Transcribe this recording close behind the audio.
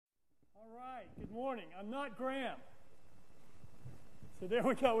right, good morning. I'm not Graham. So there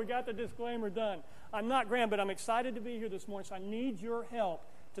we go. We got the disclaimer done. I'm not Graham, but I'm excited to be here this morning, so I need your help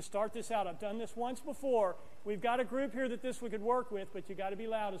to start this out. I've done this once before. We've got a group here that we could work with, but you got to be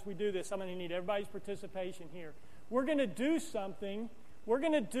loud as we do this. I'm going to need everybody's participation here. We're going to do something. We're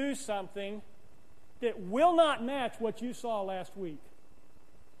going to do something that will not match what you saw last week.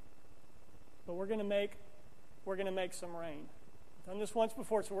 But we're going to make some rain. I've done this once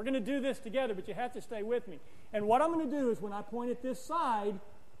before, so we're going to do this together, but you have to stay with me. And what I'm going to do is when I point at this side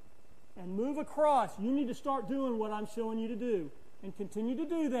and move across, you need to start doing what I'm showing you to do. And continue to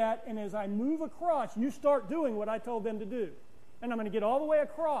do that, and as I move across, you start doing what I told them to do. And I'm going to get all the way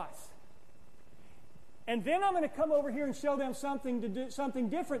across. And then I'm going to come over here and show them something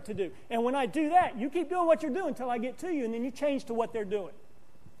different to do. And when I do that, you keep doing what you're doing until I get to you, and then you change to what they're doing.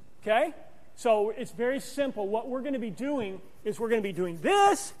 Okay? So it's very simple. What we're going to be doing is we're going to be doing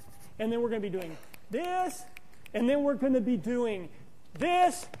this, and then we're going to be doing this, and then we're going to be doing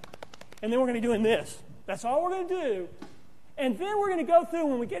this, and then we're going to be doing this. That's all we're going to do. And then we're going to go through,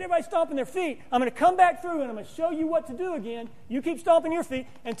 when we get everybody stomping their feet, I'm going to come back through and I'm going to show you what to do again. You keep stomping your feet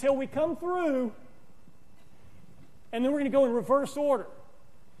until we come through, and then we're going to go in reverse order.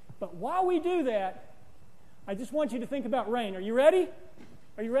 But while we do that, I just want you to think about rain. Are you ready?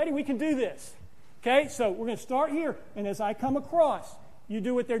 Are you ready? We can do this. Okay, so we're going to start here, and as I come across, you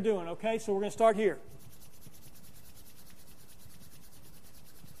do what they're doing, okay? So we're going to start here.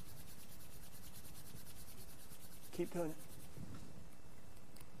 Keep doing it.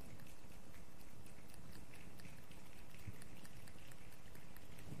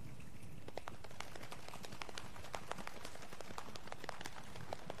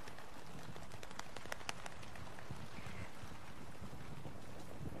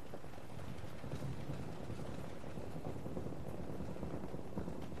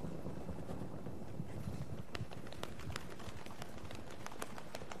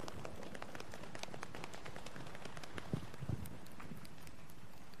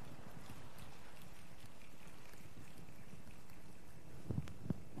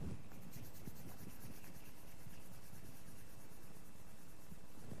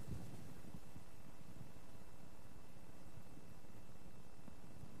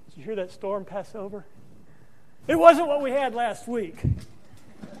 Did you hear that storm pass over? It wasn't what we had last week.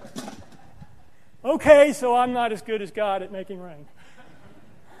 Okay, so I'm not as good as God at making rain.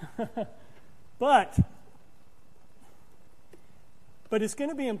 But it's going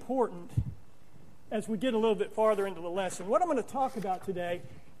to be important as we get a little bit farther into the lesson. What I'm going to talk about today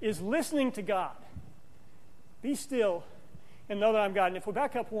is listening to God. Be still and know that I'm God. And if we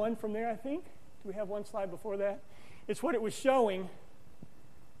back up one from there, I think. Do we have one slide before that? It's what it was showing.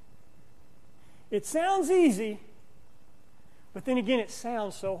 It sounds easy, but then again, it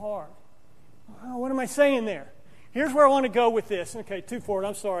sounds so hard. Oh, what am I saying there? Here's where I want to go with this. Okay, 2 forward.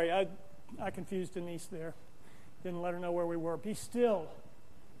 I'm sorry. I confused Denise there. Didn't let her know where we were. Be still.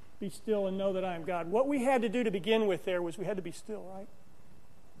 Be still and know that I am God. What we had to do to begin with there was we had to be still, right?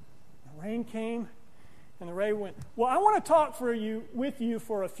 The rain came, and the rain went. Well, I want to talk with you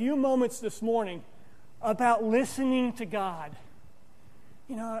for a few moments this morning about listening to God.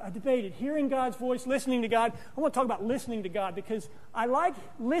 You know, I debated hearing God's voice, listening to God. I want to talk about listening to God because I like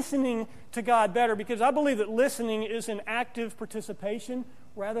listening to God better because I believe that listening is an active participation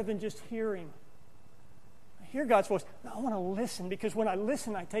rather than just hearing. I hear God's voice. I want to listen because when I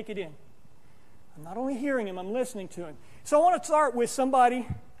listen, I take it in. I'm not only hearing Him, I'm listening to Him. So I want to start with somebody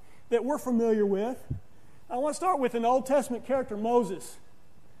that we're familiar with. I want to start with an Old Testament character, Moses.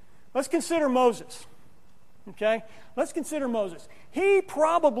 Let's consider Moses. Okay? Let's consider Moses. He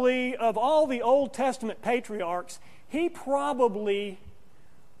probably, of all the Old Testament patriarchs, he probably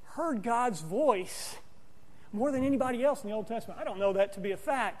heard God's voice more than anybody else in the Old Testament. I don't know that to be a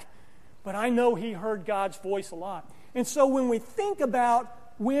fact, but I know he heard God's voice a lot. And so when we think about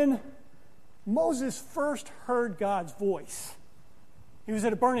when Moses first heard God's voice, he was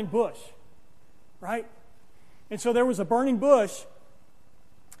at a burning bush, right? And so there was a burning bush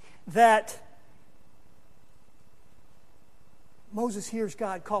that Moses hears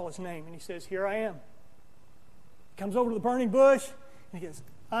God call his name, and he says, "Here I am." He comes over to the burning bush, and he goes,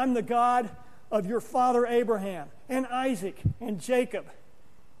 "I'm the God of your father Abraham, and Isaac, and Jacob.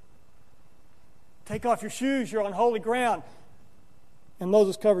 Take off your shoes, you're on holy ground." And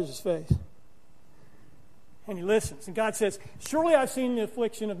Moses covers his face. And he listens, and God says, "Surely I've seen the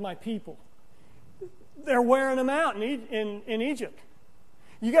affliction of my people. They're wearing them out in Egypt.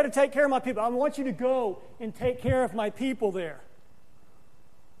 You got to take care of my people. I want you to go and take care of my people there."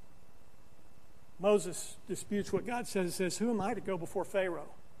 Moses disputes what God says. He says, "Who am I to go before Pharaoh?"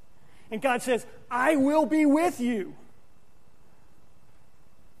 And God says, I will be with you.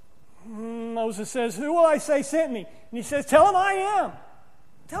 Moses says, who will I say sent me? And he says, tell him I am.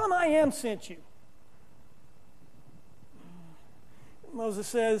 Tell him I am sent you. Moses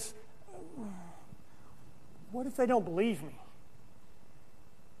says, what if they don't believe me?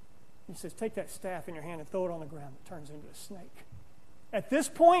 He says, take that staff in your hand and throw it on the ground. It turns into a snake. At this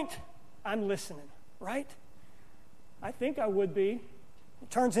point, I'm listening, right? I think I would be. It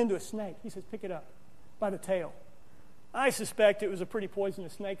turns into a snake. He says, pick it up by the tail. I suspect it was a pretty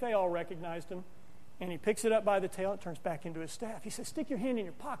poisonous snake. They all recognized him. And he picks it up by the tail. It turns back into his staff. He says, stick your hand in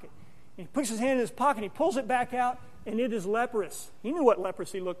your pocket. And he puts his hand in his pocket. And he pulls it back out, and it is leprous. He knew what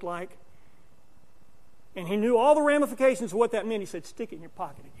leprosy looked like. And he knew all the ramifications of what that meant. He said, stick it in your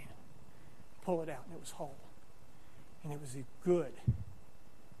pocket again. Pull it out, and it was whole. And it was good.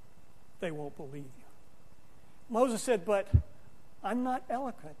 They won't believe you. Moses said, but I'm not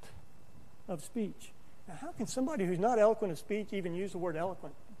eloquent of speech. Now, how can somebody who's not eloquent of speech even use the word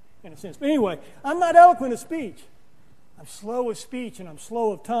eloquent in a sense? But anyway, I'm not eloquent of speech. I'm slow of speech and I'm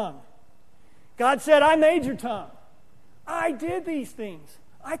slow of tongue. God said, I made your tongue. I did these things.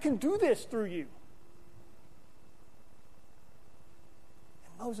 I can do this through you.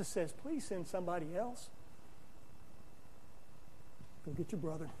 And Moses says, please send somebody else. Go get your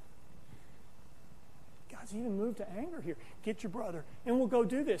brother. God's even moved to anger here. Get your brother, and we'll go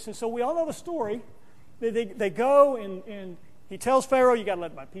do this. And so we all know the story. They go, and he tells Pharaoh, you got to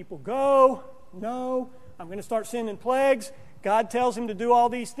let my people go. No, I'm going to start sending plagues. God tells him to do all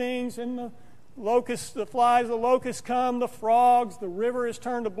these things, and the locusts, the flies, the locusts come, the frogs, the river is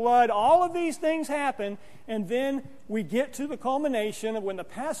turned to blood. All of these things happen, and then we get to the culmination of when the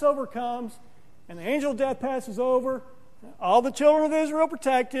Passover comes, and the angel of death passes over. All the children of Israel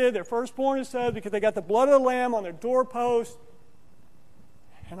protected, their firstborn is saved because they got the blood of the lamb on their doorpost.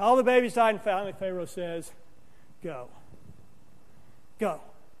 And all the babies died, and finally Pharaoh says, go. Go.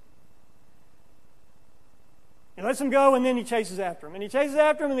 He lets them go, and then he chases after them. And he chases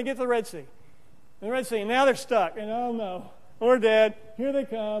after them, and they get to the Red Sea. The Red Sea, and now they're stuck. And oh no, we're dead. Here they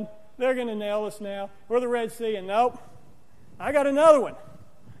come. They're going to nail us now. We're the Red Sea, and nope, I got another one.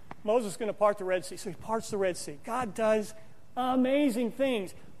 Moses is going to part the Red Sea. So he parts the Red Sea. God does amazing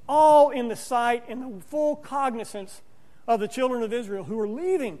things, all in the sight and the full cognizance of the children of Israel who are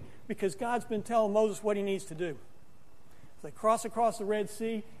leaving because God's been telling Moses what he needs to do. So they cross across the Red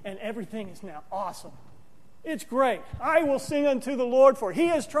Sea, and everything is now awesome. It's great. I will sing unto the Lord, for he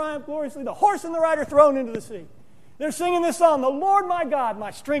has triumphed gloriously. The horse and the rider thrown into the sea. They're singing this song. The Lord my God, my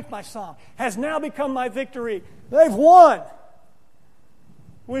strength, my song, has now become my victory. They've won.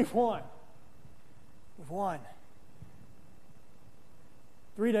 We've won. We've won.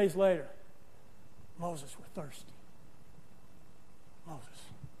 3 days later, Moses, we're thirsty. Moses,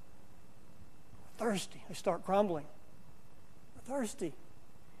 we're thirsty. They start grumbling. We're thirsty.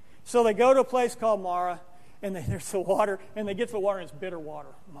 So they go to a place called Marah, and there's the water, and they get to the water, and it's bitter water.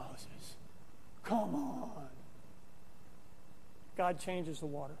 Moses, come on. God changes the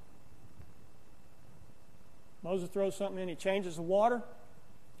water. Moses throws something in, he changes the water.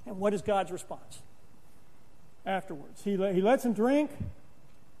 And what is God's response afterwards? He lets him drink.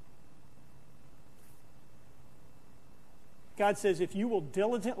 God says, if you will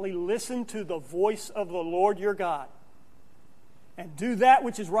diligently listen to the voice of the Lord your God and do that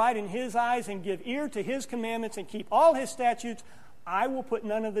which is right in his eyes and give ear to his commandments and keep all his statutes, I will put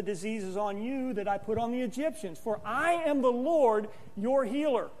none of the diseases on you that I put on the Egyptians. For I am the Lord your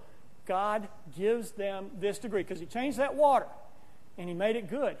healer. God gives them this degree because he changed that water. And he made it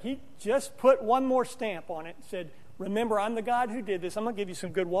good. He just put one more stamp on it and said, remember, I'm the God who did this. I'm going to give you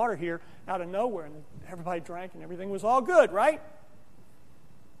some good water here out of nowhere. And everybody drank and everything was all good, right?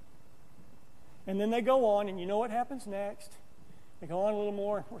 And then they go on, and you know what happens next? They go on a little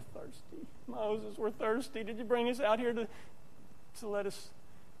more. We're thirsty. Moses, we're thirsty. Did you bring us out here to let us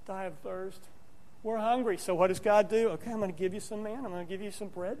die of thirst? We're hungry. So what does God do? Okay, I'm going to give you some manna. I'm going to give you some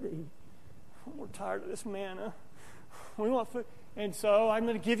bread to eat. We're tired of this manna. We want food. And so I'm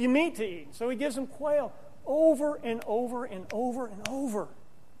going to give you meat to eat. So he gives them quail over and over and over and over.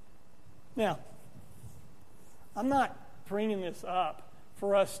 Now, I'm not bringing this up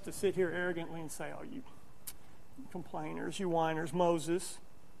for us to sit here arrogantly and say, oh, you complainers, you whiners, Moses,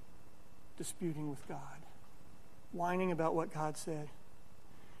 disputing with God, whining about what God said,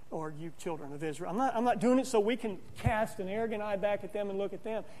 or you children of Israel. I'm not doing it so we can cast an arrogant eye back at them and look at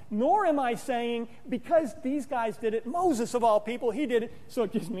them. Nor am I saying, because these guys did it, Moses of all people, he did it, so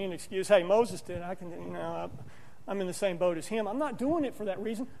it gives me an excuse. Hey, Moses did it. I can, I'm in the same boat as him. I'm not doing it for that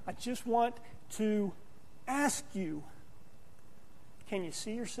reason. I just want to ask you, Can you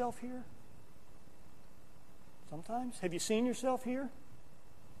see yourself here? Sometimes. Have you seen yourself here?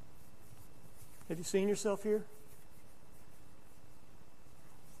 Have you seen yourself here?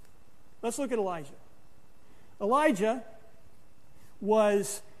 Let's look at Elijah. Elijah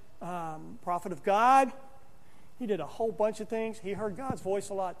was prophet of God. He did a whole bunch of things. He heard God's voice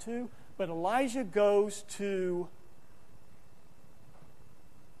a lot too. But Elijah goes to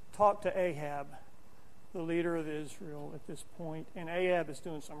talk to Ahab, the leader of Israel at this point. And Ahab is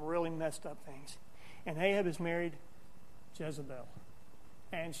doing some really messed up things. And Ahab is married Jezebel.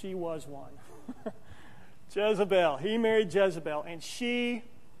 And she was one. Jezebel. He married Jezebel. And she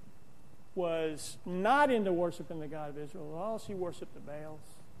was not into worshiping the God of Israel at all. She worshiped the Baals.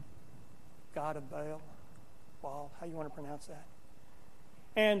 God of Baal. Baal, how you want to pronounce that?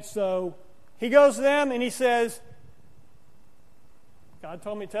 And so he goes to them and he says, God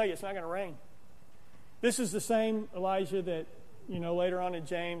told me to tell you it's not going to rain. This is the same Elijah that, later on in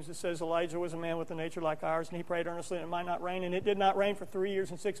James, it says Elijah was a man with a nature like ours, and he prayed earnestly and it might not rain, and it did not rain for 3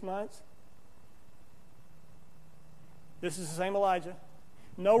 years and 6 months. This is the same Elijah.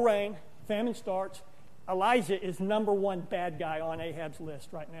 No rain. Famine starts. Elijah is number one bad guy on Ahab's list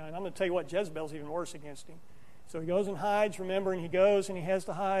right now. And I'm going to tell you what, Jezebel's even worse against him. So he goes and hides, remember, and he goes and he has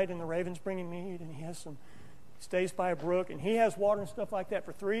to hide, and the ravens bring him meat, and he stays by a brook, and he has water and stuff like that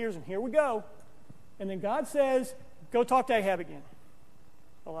for 3 years, and here we go. And then God says, go talk to Ahab again,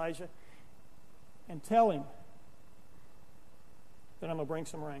 Elijah, and tell him that I'm going to bring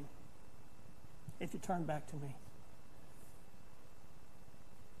some rain if you turn back to me.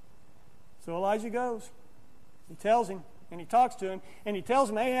 So Elijah goes. He tells him, and he talks to him, and he tells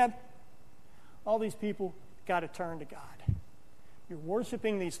him, Ahab, all these people got to turn to God. You're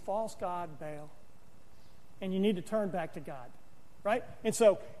worshiping these false god Baal, and you need to turn back to God, right? And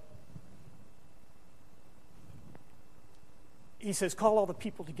so he says, call all the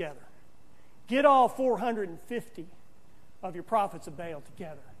people together. Get all 450 of your prophets of Baal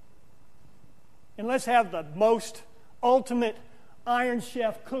together. And let's have the most ultimate Iron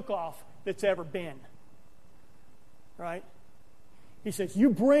Chef cook-off that's ever been. Right? He says,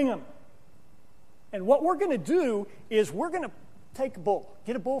 you bring them. And what we're going to do is we're going to take a bull.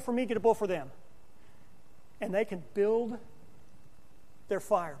 Get a bull for me, get a bull for them. And they can build their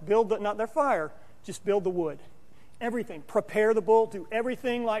fire. Not their fire, just build the wood. Everything. Prepare the bull. Do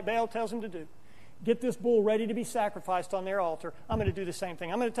everything like Baal tells him to do. Get this bull ready to be sacrificed on their altar. I'm going to do the same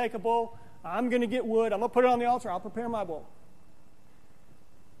thing. I'm going to take a bull. I'm going to get wood. I'm going to put it on the altar. I'll prepare my bull.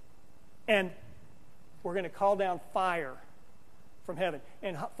 And we're going to call down fire from heaven.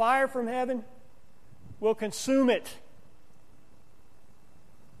 And fire from heaven will consume it.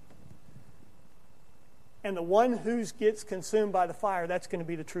 And the one who gets consumed by the fire, that's going to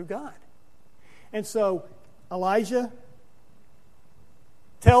be the true God. And so Elijah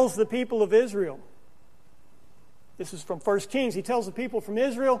tells the people of Israel, this is from 1 Kings, he tells the people from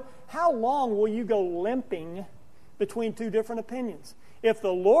Israel, how long will you go limping between two different opinions? If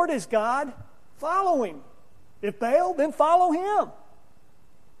the Lord is God, follow him. If Baal, then follow him.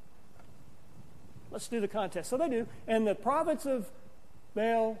 Let's do the contest. So they do. And the prophets of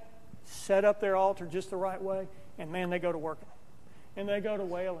Baal set up their altar just the right way. And man, they go to working. And they go to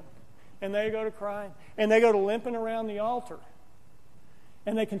wailing. And they go to crying. And they go to limping around the altar.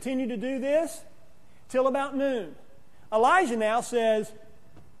 And they continue to do this till about noon. Elijah now says,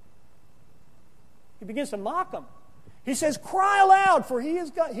 he begins to mock them. He says, cry aloud, for he is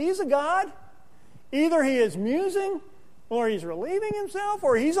God. He's a God. Either he is musing, or he's relieving himself,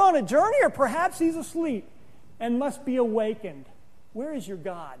 or he's on a journey, or perhaps he's asleep and must be awakened. Where is your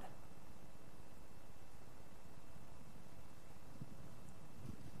God?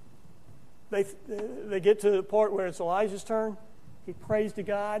 They get to the part where it's Elijah's turn. He prays to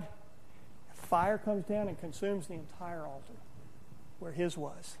God. Fire comes down and consumes the entire altar where his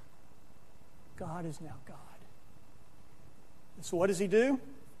was. God is now God. So what does he do?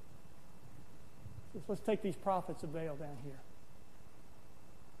 Let's take these prophets of Baal down here.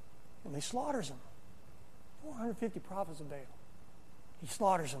 And he slaughters them. 450 prophets of Baal. He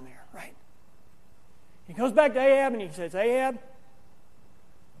slaughters them there, right? He goes back to Ahab and he says, Ahab,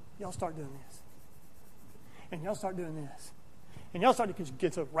 y'all start doing this. And y'all start doing this. And y'all start,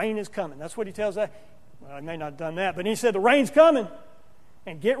 because the rain is coming. That's what he tells that. Well, I may not have done that, but he said, the rain's coming.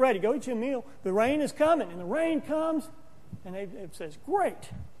 And get ready. Go eat you a meal. The rain is coming. And the rain comes. And Ahab says, great.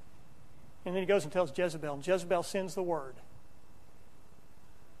 And then he goes and tells Jezebel, and Jezebel sends the word.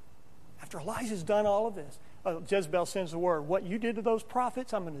 After Elijah's done all of this, Jezebel sends the word, what you did to those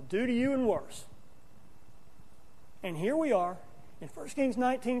prophets, I'm going to do to you and worse. And here we are in 1 Kings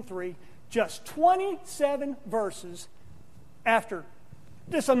 19:3, just 27 verses after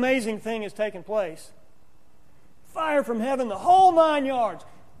This amazing thing has taken place. Fire from heaven, the whole 9 yards.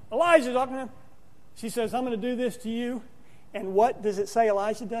 Elijah's talking to him. She says, I'm going to do this to you. And what does it say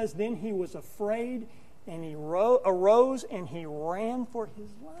Elijah does? Then he was afraid, and he arose, and he ran for his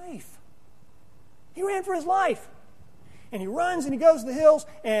life. He ran for his life. And he runs, and he goes to the hills,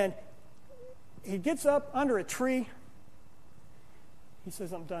 and he gets up under a tree. He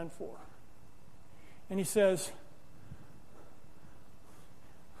says, I'm done for. And he says,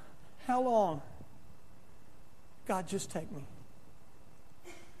 how long? God, just take me.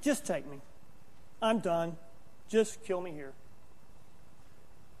 Just take me. I'm done. Just kill me here.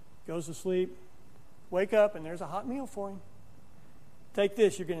 Goes to sleep. Wake up, and there's a hot meal for him. Take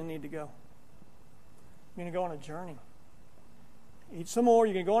this, you're going to need to go. You're going to go on a journey. Eat some more,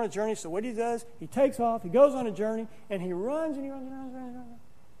 you're going to go on a journey. So what he does, he takes off, he goes on a journey, and he runs, and he runs, and runs, and runs, and runs.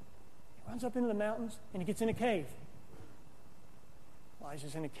 He runs up into the mountains, and he gets in a cave.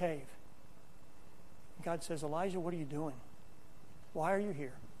 Elijah's in a cave. God says, Elijah, what are you doing? Why are you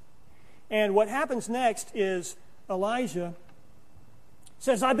here? And what happens next is Elijah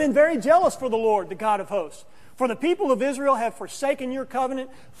says, I've been very jealous for the Lord, the God of hosts. For the people of Israel have forsaken your covenant,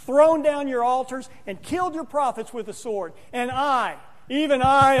 thrown down your altars, and killed your prophets with the sword. And I, even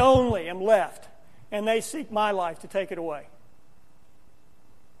I only, am left, and they seek my life to take it away.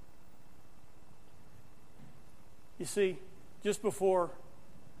 You see, just before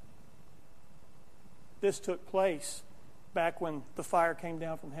this took place, back when the fire came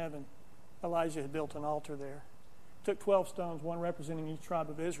down from heaven, Elijah had built an altar there. Took 12 stones, one representing each tribe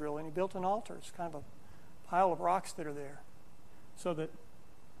of Israel, and he built an altar. It's kind of a pile of rocks that are there so that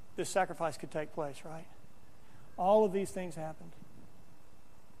this sacrifice could take place, right? All of these things happened.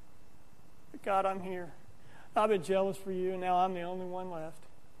 But God, I'm here. I've been jealous for you, and now I'm the only one left.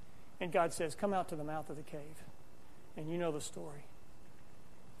 And God says, come out to the mouth of the cave. And you know the story.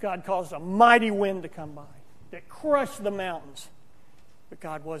 God caused a mighty wind to come by that crushed the mountains. But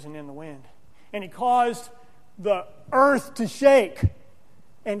God wasn't in the wind. And He caused the earth to shake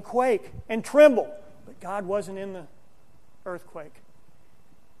and quake and tremble. But God wasn't in the earthquake.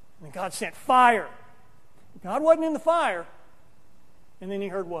 And God sent fire. God wasn't in the fire. And then He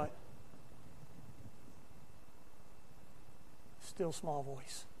heard what? Still small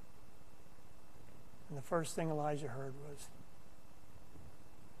voice. And the first thing Elijah heard was,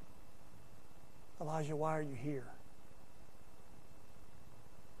 Elijah, why are you here?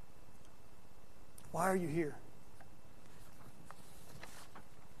 Why are you here?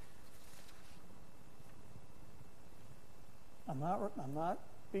 I'm not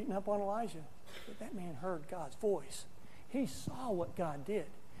beating up on Elijah, but that man heard God's voice. He saw what God did.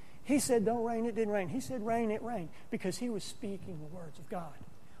 He said, don't rain, it didn't rain. He said, rain, it rained, because he was speaking the words of God.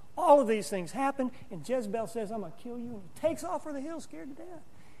 All of these things happened, and Jezebel says, I'm going to kill you, and he takes off for the hill scared to death.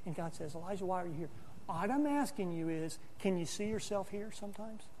 And God says, Elijah, why are you here? What I'm asking you is, can you see yourself here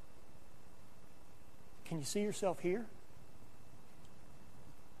sometimes? Can you see yourself here?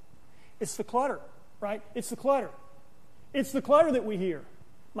 It's the clutter, right? It's the clutter. It's the clutter that we hear.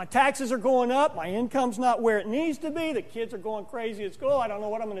 My taxes are going up. My income's not where it needs to be. The kids are going crazy at school. I don't know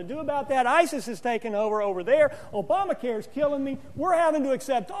what I'm going to do about that. ISIS is taking over there. Obamacare is killing me. We're having to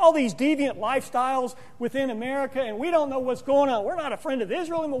accept all these deviant lifestyles within America, and we don't know what's going on. We're not a friend of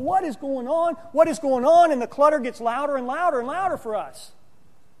Israel anymore. What is going on? What is going on? And the clutter gets louder and louder and louder for us.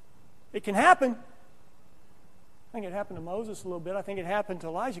 It can happen. I think it happened to Moses a little bit. I think it happened to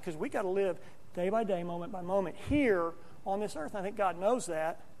Elijah, because we got to live day by day, moment by moment here on this earth. I think God knows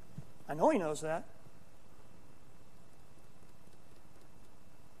that. I know He knows that.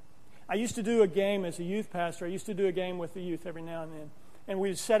 I used to do a game as a youth pastor. I used to do a game with the youth every now and then. And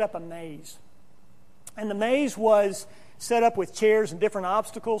we'd set up a maze. And the maze was set up with chairs and different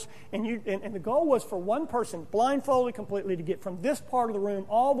obstacles. And the goal was for one person, blindfolded completely, to get from this part of the room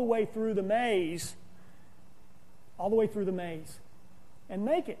all the way through the maze, and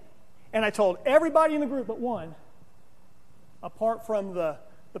make it. And I told everybody in the group but one, apart from the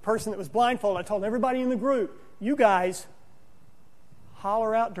person that was blindfolded, I told everybody in the group, you guys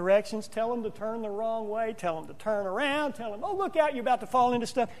holler out directions, tell them to turn the wrong way, tell them to turn around, tell them, oh, look out, you're about to fall into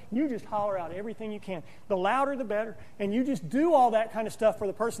stuff. You just holler out everything you can. The louder, the better. And you just do all that kind of stuff for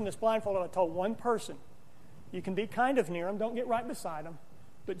the person that's blindfolded. I told one person, you can be kind of near them, don't get right beside them,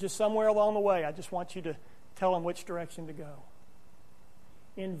 but just somewhere along the way, I just want you to tell them which direction to go.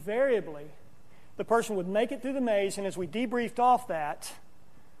 Invariably, the person would make it through the maze, and as we debriefed off that,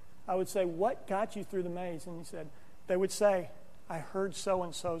 I would say, what got you through the maze? And they would say, I heard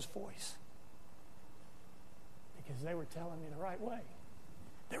so-and-so's voice. Because they were telling me the right way.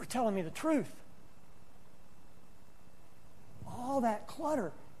 They were telling me the truth. All that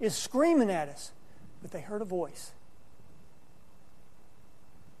clutter is screaming at us. But they heard a voice.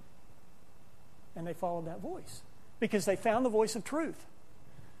 And they followed that voice because they found the voice of truth.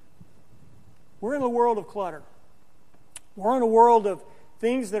 We're in a world of clutter. We're in a world of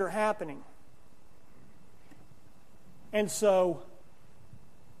things that are happening. And so,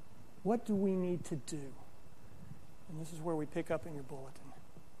 what do we need to do? And this is where we pick up in your bulletin.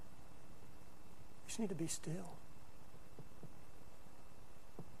 We just need to be still.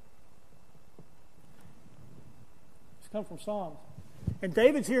 It's come from Psalms. And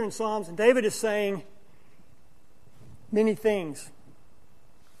David's here in Psalms, and David is saying many things.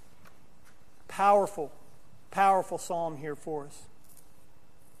 Powerful, powerful psalm here for us.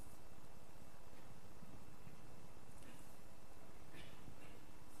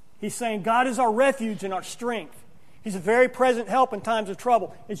 He's saying God is our refuge and our strength. He's a very present help in times of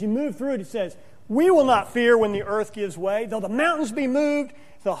trouble. As you move through it, he says, we will not fear when the earth gives way. Though the mountains be moved,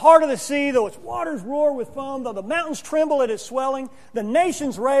 the heart of the sea, though its waters roar with foam, though the mountains tremble at its swelling, the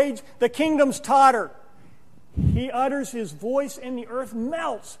nations rage, the kingdoms totter. He utters his voice and the earth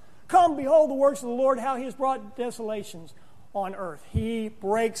melts. Come, behold the works of the Lord, how he has brought desolations on earth. He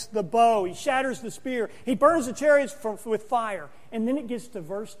breaks the bow. He shatters the spear. He burns the chariots with fire. And then it gets to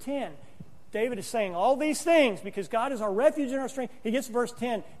verse 10. David is saying all these things because God is our refuge and our strength. He gets to verse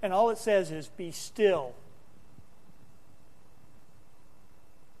 10, and all it says is, be still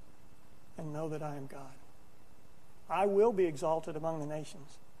and know that I am God. I will be exalted among the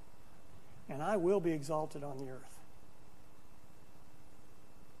nations, and I will be exalted on the earth.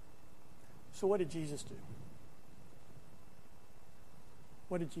 So what did Jesus do?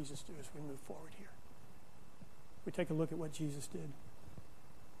 What did Jesus do as we move forward here? We take a look at what Jesus did.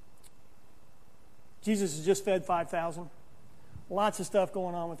 Jesus has just fed 5,000. Lots of stuff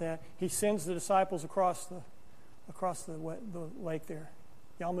going on with that. He sends the disciples across the lake there.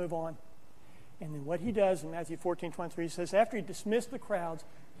 Y'all move on. And then what he does in Matthew 14:23, he says, after he dismissed the crowds,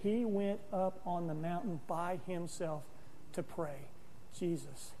 he went up on the mountain by himself to pray.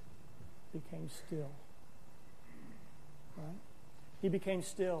 Jesus became still. Right? He became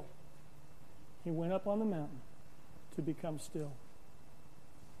still. He went up on the mountain to become still.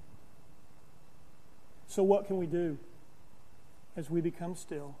 So what can we do as we become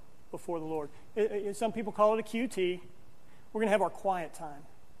still before the Lord? Some people call it a QT. We're going to have our quiet time.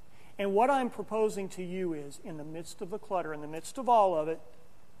 And what I'm proposing to you is, in the midst of the clutter, in the midst of all of it,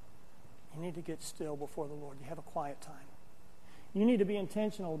 you need to get still before the Lord. You have a quiet time. You need to be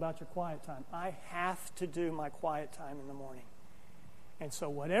intentional about your quiet time. I have to do my quiet time in the morning. And so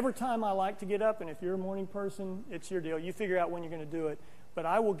whatever time I like to get up, and if you're a morning person, it's your deal. You figure out when you're going to do it. But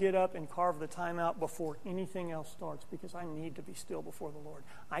I will get up and carve the time out before anything else starts because I need to be still before the Lord.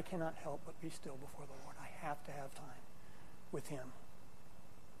 I cannot help but be still before the Lord. I have to have time with Him.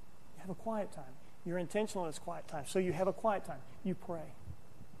 You have a quiet time. You're intentional in this quiet time. So you have a quiet time. You pray.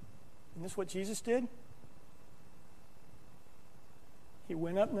 And this is what Jesus did? He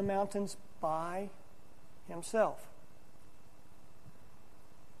went up in the mountains by himself.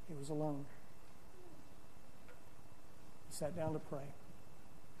 He was alone. He sat down to pray.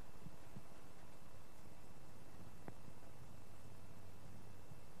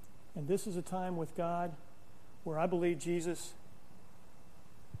 And this is a time with God where I believe Jesus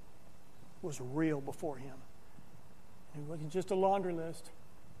was real before him. It wasn't just a laundry list.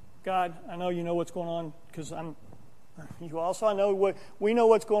 God, I know you know what's going on because you also, I know we know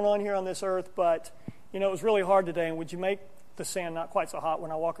what's going on here on this earth, but it was really hard today, and would you make the sand not quite so hot when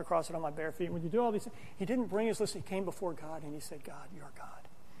I walk across it on my bare feet? Would you do all these things? He didn't bring his list. He came before God and he said, God, you're God.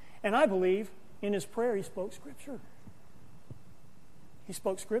 And I believe in his prayer he spoke Scripture. He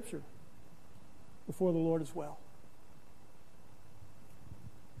spoke Scripture before the Lord as well.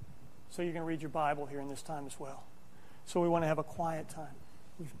 So you're going to read your Bible here in this time as well. So we want to have a quiet time.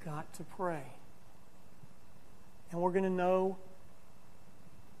 We've got to pray. And we're going to know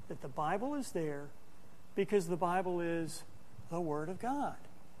that the Bible is there because the Bible is the Word of God.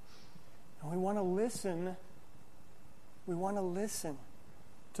 And we want to listen. We want to listen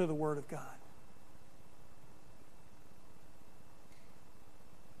to the Word of God.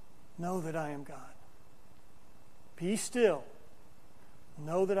 Know that I am God. Be still.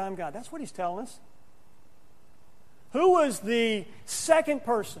 Know that I'm God. That's what he's telling us. Who was the second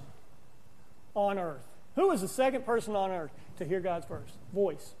person on earth? Who was the second person on earth to hear God's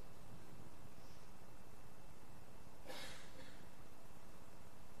voice?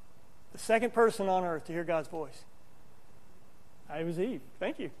 The second person on earth to hear God's voice. It was Eve.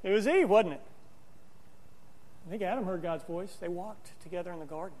 Thank you. It was Eve, wasn't it? I think Adam heard God's voice. They walked together in the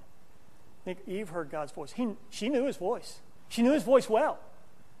garden. I think Eve heard God's voice. She knew his voice. She knew his voice well.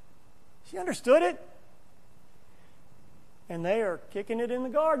 She understood it. And they are kicking it in the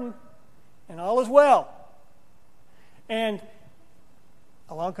garden, and all is well. And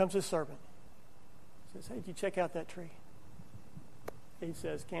along comes the serpent. He says, hey, did you check out that tree? He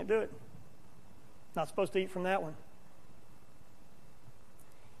says, can't do it. Not supposed to eat from that one.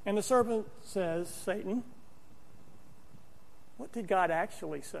 And the serpent says, Satan, what did God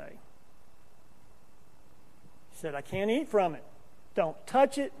actually say? He said, I can't eat from it. Don't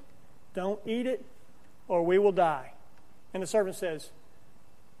touch it. Don't eat it, or we will die. And the serpent says,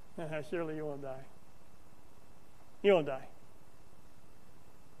 surely you won't die. You won't die.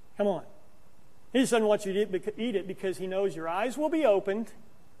 Come on. He just doesn't want you to eat it because he knows your eyes will be opened.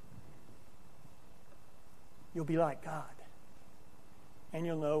 You'll be like God. And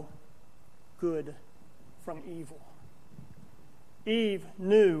you'll know good from evil. Eve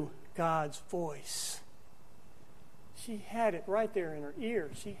knew God's voice. She had it right there in her ear.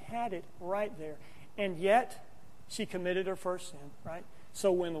 She had it right there. And yet, she committed her first sin, right?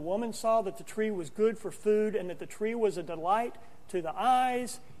 So when the woman saw that the tree was good for food and that the tree was a delight to the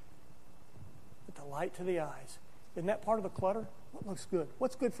eyes, a delight to the eyes. Isn't that part of the clutter? What looks good?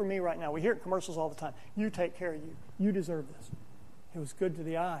 What's good for me right now? We hear it in commercials all the time. You take care of you. You deserve this. It was good to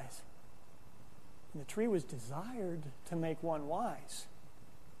the eyes. And the tree was desired to make one wise.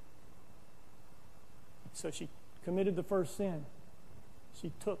 So she committed the first sin.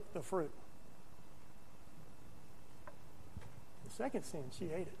 She took the fruit. The second sin, she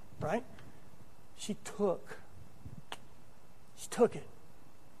ate it, right? She took it.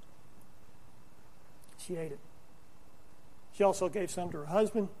 She ate it. She also gave some to her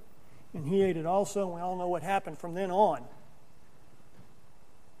husband, and he ate it also, and we all know what happened from then on.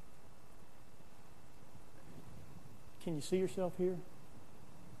 Can you see yourself here?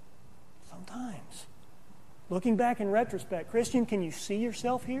 Sometimes. Looking back in retrospect, Christian, can you see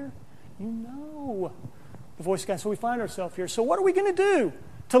yourself here? You know the voice of God. So we find ourselves here. So what are we going to do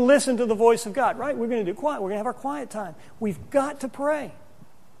to listen to the voice of God, right? We're going to do quiet. We're going to have our quiet time. We've got to pray.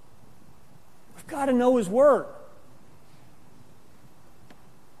 We've got to know His Word.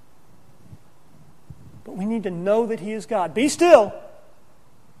 But we need to know that He is God. Be still,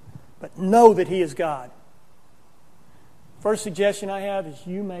 but know that He is God. First suggestion I have is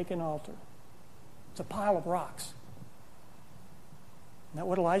you make an altar. It's a pile of rocks. Isn't that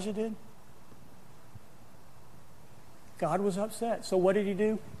what Elijah did? God was upset. So what did he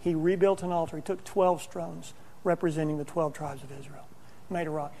do? He rebuilt an altar. He took 12 stones representing the 12 tribes of Israel. Made a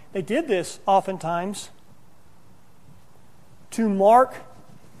rock. They did this oftentimes to mark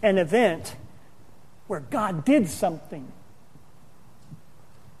an event where God did something.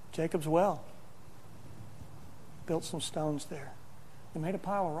 Jacob's well. Built some stones there. They made a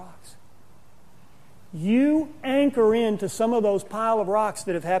pile of rocks. You anchor into some of those pile of rocks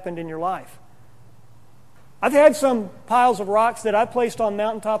that have happened in your life. I've had some piles of rocks that I've placed on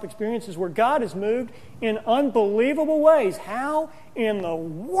mountaintop experiences where God has moved in unbelievable ways. How in the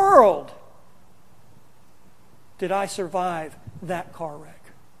world did I survive that car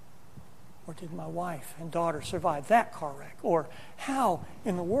wreck? Or did my wife and daughter survive that car wreck? Or how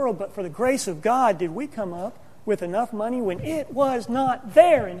in the world, but for the grace of God, did we come up with enough money when it was not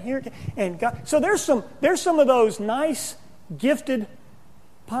there? And here, and God. So there's some of those nice, gifted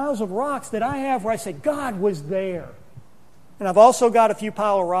piles of rocks that I have where I say, God was there. And I've also got a few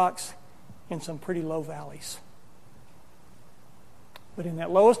pile of rocks in some pretty low valleys. But in that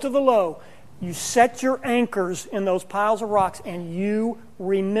lowest of the low, you set your anchors in those piles of rocks and you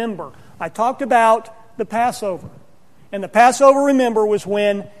remember. I talked about the Passover. And the Passover, remember, was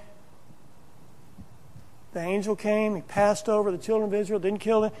when the angel came, he passed over the children of Israel, didn't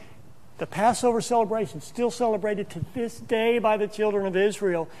kill them. The Passover celebration, still celebrated to this day by the children of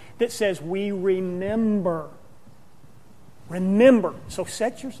Israel, that says we remember. Remember. So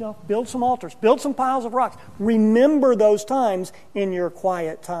set yourself, build some altars, build some piles of rocks. Remember those times in your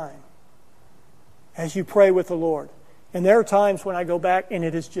quiet time as you pray with the Lord. And there are times when I go back and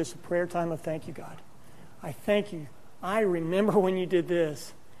it is just a prayer time of thank you, God. I thank you. I remember when you did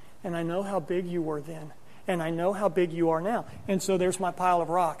this, and I know how big you were then, and I know how big you are now. And so there's my pile of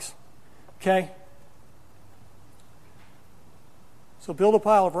rocks. Okay? So build a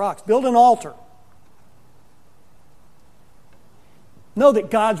pile of rocks. Build an altar. Know that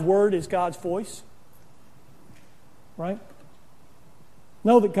God's Word is God's voice. Right?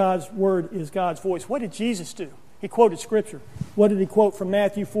 Know that God's Word is God's voice. What did Jesus do? He quoted Scripture. What did he quote from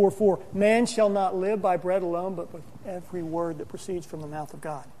Matthew 4:4? Man shall not live by bread alone, but with every word that proceeds from the mouth of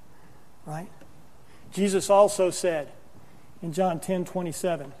God. Right? Jesus also said in John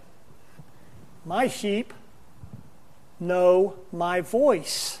 10:27, My sheep know my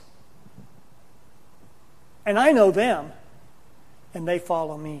voice. And I know them, and they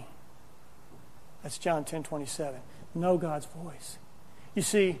follow me. That's John 10:27. Know God's voice. You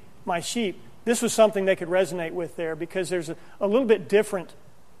see, my sheep, this was something they could resonate with there because there's a little bit different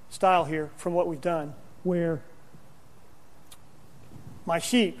style here from what we've done, where my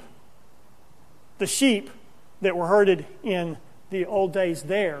sheep, the sheep that were herded in the old days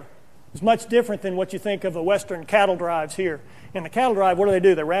there, is much different than what you think of the Western cattle drives here. In the cattle drive, what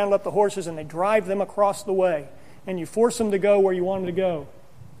do? They round up the horses and they drive them across the way. And you force them to go where you want them to go.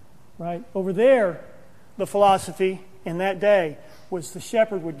 Right? Over there, the philosophy in that day was the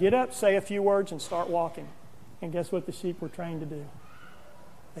shepherd would get up, say a few words, and start walking. And guess what the sheep were trained to do?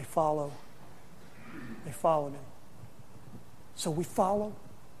 They follow. They followed him. So we follow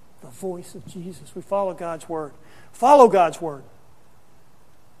the voice of Jesus. We follow God's Word. Follow God's Word.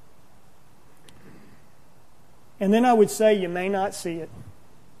 And then I would say you may not see it.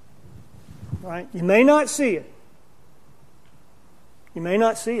 Right? You may not see it. You may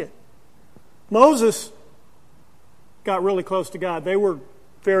not see it. Moses got really close to God. They were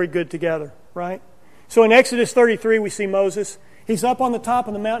very good together, right? So in Exodus 33, we see Moses. He's up on the top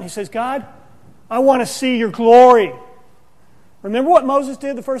of the mountain. He says, God, I want to see your glory. Remember what Moses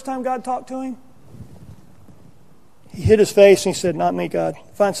did the first time God talked to him? He hid his face and he said, not me, God.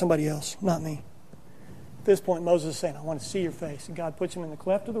 Find somebody else, not me. At this point, Moses is saying, I want to see your face. And God puts him in the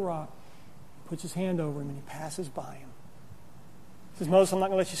cleft of the rock, puts his hand over him, and he passes by him. He says, Moses, I'm not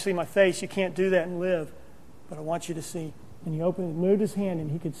going to let you see my face. You can't do that and live. But I want you to see. And he moved his hand,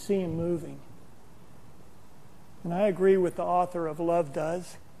 and he could see him moving. And I agree with the author of Love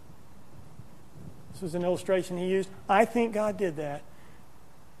Does. This was an illustration he used. I think God did that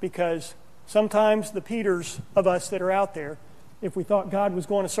because sometimes the Peters of us that are out there, if we thought God was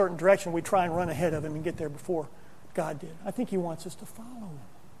going a certain direction, we'd try and run ahead of him and get there before God did. I think he wants us to follow him.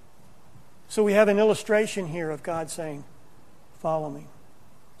 So we have an illustration here of God saying, follow me.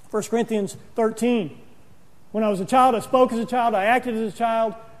 1 Corinthians 13. When I was a child, I spoke as a child, I acted as a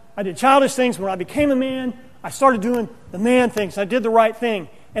child, I did childish things. When I became a man, I started doing the man things. I did the right thing.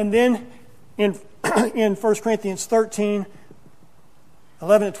 And then in 1 Corinthians 13,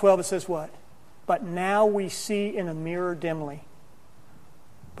 11 to 12, it says what? But now we see in a mirror dimly,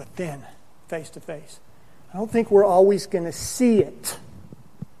 but then face to face. I don't think we're always going to see it,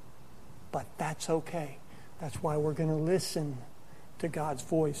 but that's okay. That's why we're going to listen to God's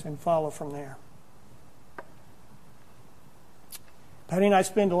voice and follow from there. Patty and I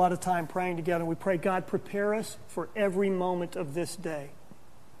spend a lot of time praying together. We pray, God, prepare us for every moment of this day.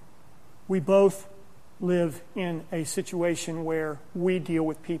 We both live in a situation where we deal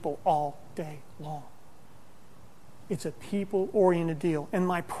with people all day long. It's a people-oriented deal. And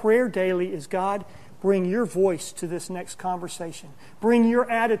my prayer daily is, God, bring your voice to this next conversation. Bring your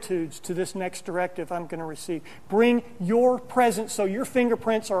attitudes to this next directive I'm going to receive. Bring your presence so your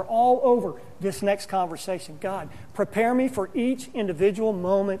fingerprints are all over this next conversation. God, prepare me for each individual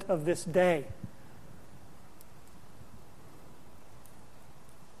moment of this day.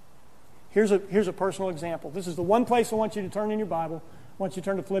 Here's a personal example. This is the one place I want you to turn in your Bible. I want you to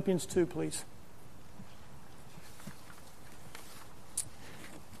turn to Philippians 2, please.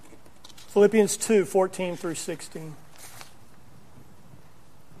 Philippians 2, 14 through 16.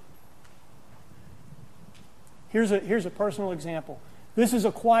 Here's a personal example. This is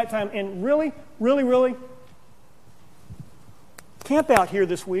a quiet time, and really, really, really, camp out here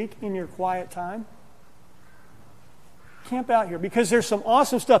this week in your quiet time. Camp out here because there's some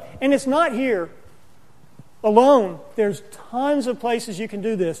awesome stuff. And it's not here alone. There's tons of places you can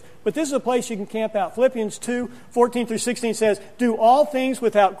do this. But this is a place you can camp out. Philippians 2, 14 through 16 says, do all things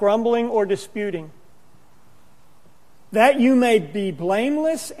without grumbling or disputing, that you may be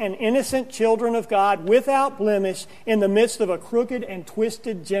blameless and innocent children of God without blemish in the midst of a crooked and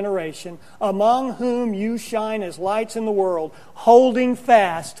twisted generation, among whom you shine as lights in the world, holding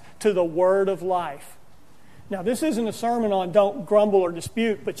fast to the word of life. Now, this isn't a sermon on don't grumble or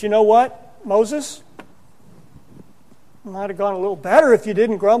dispute, but you know what, Moses? It might have gone a little better if you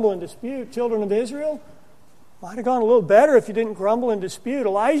didn't grumble and dispute. Children of Israel, might have gone a little better if you didn't grumble and dispute.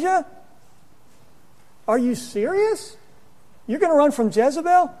 Elijah, are you serious? You're going to run from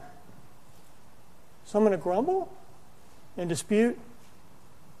Jezebel? So I'm going to grumble and dispute?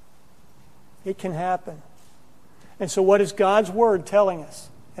 It can happen. And so what is God's Word telling us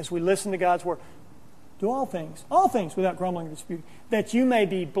as we listen to God's Word? Do all things without grumbling and dispute, that you may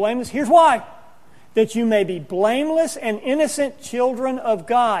be blameless. Here's why. That you may be blameless and innocent children of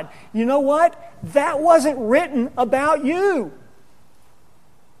God. You know what? That wasn't written about you.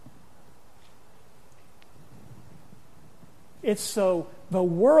 It's so the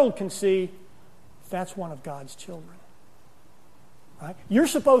world can see that's one of God's children. Right? You're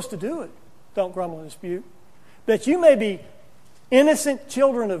supposed to do it. Don't grumble and dispute. That you may be innocent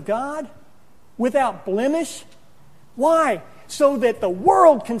children of God without blemish. Why? So that the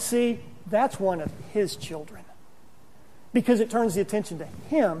world can see that's one of His children. Because it turns the attention to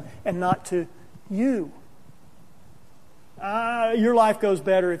Him and not to you. Your life goes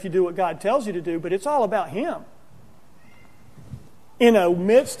better if you do what God tells you to do, but it's all about Him. In the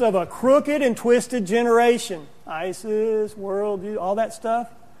midst of a crooked and twisted generation, ISIS, world, all that stuff,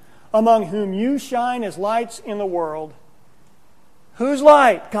 among whom you shine as lights in the world. Whose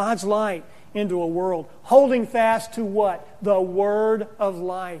light? God's light into a world, holding fast to what? The Word of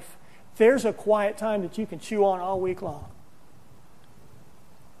life. There's a quiet time that you can chew on all week long.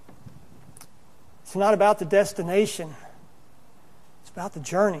 It's not about the destination. It's about the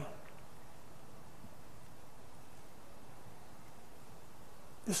journey.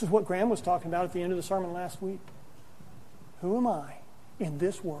 This is what Graham was talking about at the end of the sermon last week. Who am I in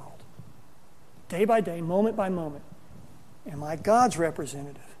this world? Day by day, moment by moment. Am I God's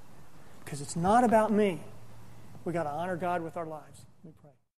representative? Because it's not about me. We've got to honor God with our lives. Let me pray.